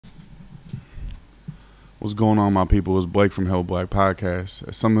What's going on, my people? It's Blake from Hell Black Podcast.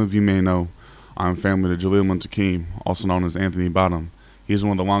 As some of you may know, I'm family to Jalil Muntaqim, also known as Anthony Bottom. He is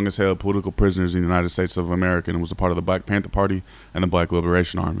one of the longest held political prisoners in the United States of America and was a part of the Black Panther Party and the Black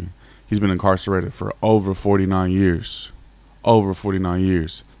Liberation Army. He's been incarcerated for over 49 years. Over 49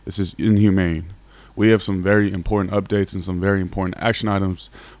 years. This is inhumane. We have some very important updates and some very important action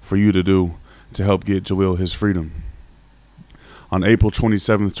items for you to do to help get Jalil his freedom. On April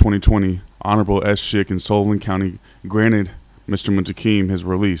 27, 2020, Honorable S. Schick in Sullivan County granted Mr. Muntaqim his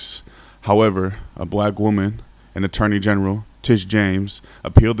release. However, a black woman, an Attorney General, Tish James,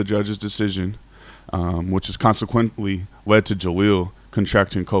 appealed the judge's decision, which has consequently led to Jalil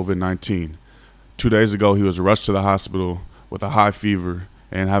contracting COVID-19. 2 days ago, he was rushed to the hospital with a high fever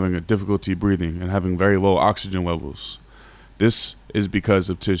and having a difficulty breathing and having very low oxygen levels. This is because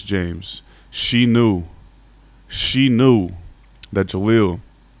of Tish James. She knew that Jalil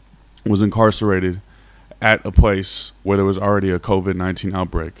was incarcerated at a place where there was already a COVID-19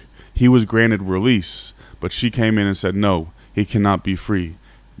 outbreak. He was granted release, but she came in and said, no, he cannot be free.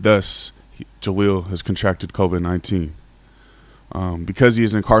 Thus, Jalil has contracted COVID-19. Because he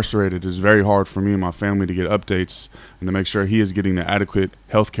is incarcerated, it is very hard for me and my family to get updates and to make sure he is getting the adequate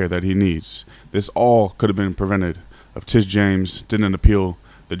health care that he needs. This all could have been prevented if Tish James didn't appeal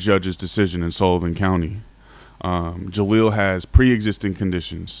the judge's decision in Sullivan County. Jalil has pre-existing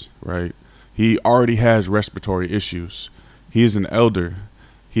conditions, right? He already has respiratory issues. He is an elder.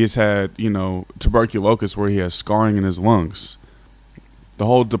 He has had, tuberculosis where he has scarring in his lungs. The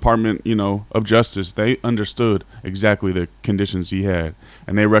whole Department, of Justice, they understood exactly the conditions he had.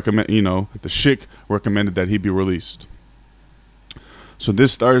 And they recommend, the Schick recommended that he be released. So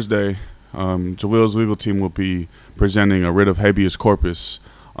this Thursday, Jalil's legal team will be presenting a writ of habeas corpus.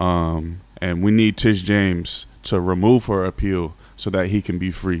 And we need Tish James to remove her appeal so that he can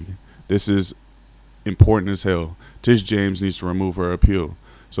be free. This is important as hell. Tish James needs to remove her appeal.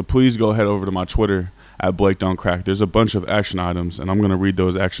 So please go head over to my Twitter at Blake Don't Crack. There's a bunch of action items, and I'm going to read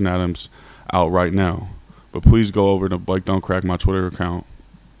those action items out right now. But please go over to Blake Don't Crack, my Twitter account.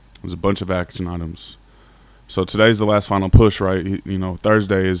 There's a bunch of action items. So today's the last final push, right?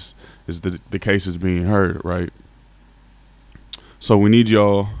 Thursday is the case is being heard, right? So we need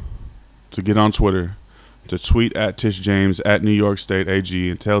y'all to get on Twitter, to tweet at Tish James at New York State AG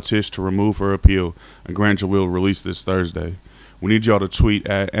and tell Tish to remove her appeal and grant Jalil release this Thursday. We need y'all to tweet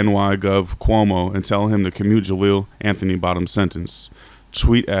at NYGov Cuomo and tell him to commute Jalil Anthony Bottom's sentence.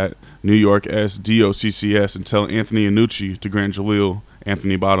 Tweet at New York SDOCCS and tell Anthony Annucci to grant Jalil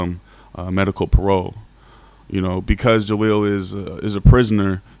Anthony Bottom medical parole. Because Jalil is a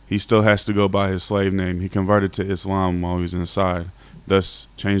prisoner, he still has to go by his slave name. He converted to Islam while he was inside, thus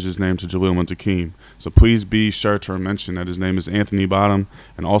changed his name to Jalil Muntaqim. So please be sure to mention that his name is Anthony Bottom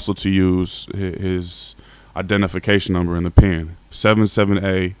and also to use his identification number in the pen,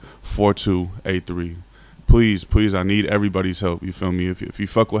 77A4283. Please, I need everybody's help. You feel me? If you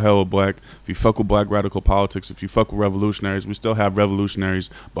fuck with Hella Black, if you fuck with black radical politics, if you fuck with revolutionaries, we still have revolutionaries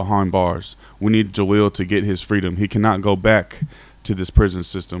behind bars. We need Jalil to get his freedom. He cannot go back to this prison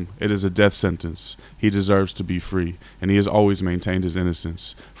system. It is a death sentence. He deserves to be free, and he has always maintained his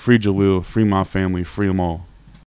innocence. Free Jalil, free my family, free them all.